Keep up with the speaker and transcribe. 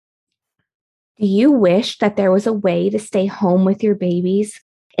Do you wish that there was a way to stay home with your babies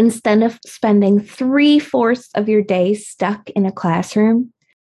instead of spending 3/4 of your day stuck in a classroom?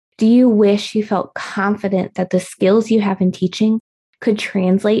 Do you wish you felt confident that the skills you have in teaching could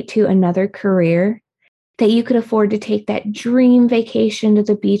translate to another career? That you could afford to take that dream vacation to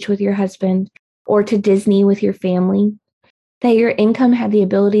the beach with your husband or to Disney with your family? That your income had the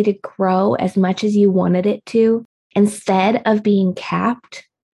ability to grow as much as you wanted it to instead of being capped?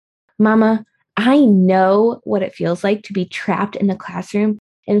 Mama, I know what it feels like to be trapped in the classroom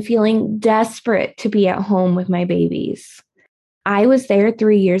and feeling desperate to be at home with my babies. I was there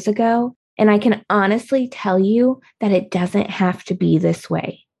 3 years ago, and I can honestly tell you that it doesn't have to be this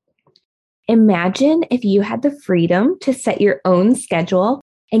way. Imagine if you had the freedom to set your own schedule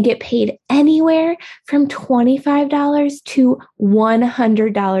and get paid anywhere from $25 to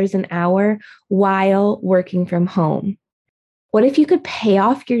 $100 an hour while working from home. What if you could pay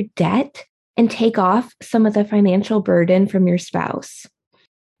off your debt and take off some of the financial burden from your spouse?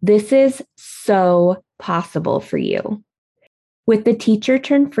 This is so possible for you. With the Teacher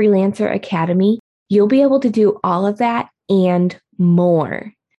Turned Freelancer Academy, you'll be able to do all of that and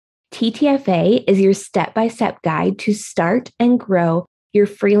more. TTFA is your step-by-step guide to start and grow your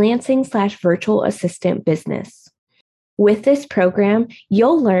freelancing/virtual assistant business. With this program,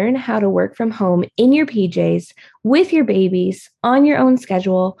 you'll learn how to work from home in your PJs with your babies on your own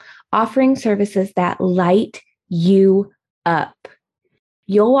schedule, offering services that light you up.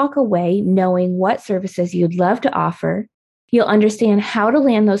 You'll walk away knowing what services you'd love to offer. You'll understand how to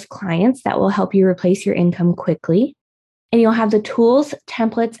land those clients that will help you replace your income quickly. And you'll have the tools,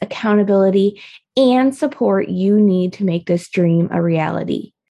 templates, accountability, and support you need to make this dream a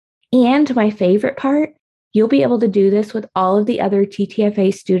reality. And my favorite part, you'll be able to do this with all of the other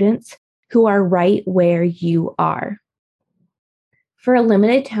TTFA students who are right where you are. For a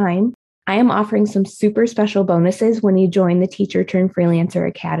limited time, I am offering some super special bonuses when you join the Teacher Turned Freelancer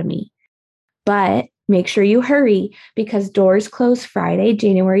Academy. But make sure you hurry because doors close Friday,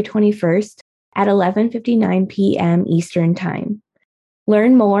 January 21st at 11:59 p.m. Eastern Time.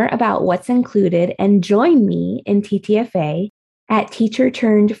 Learn more about what's included and join me in TTFA at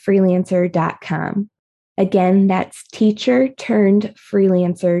teacherturnedfreelancer.com. Again, that's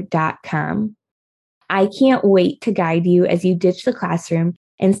teacherturnedfreelancer.com. I can't wait to guide you as you ditch the classroom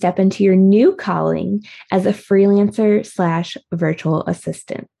and step into your new calling as a freelancer/virtual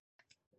assistant.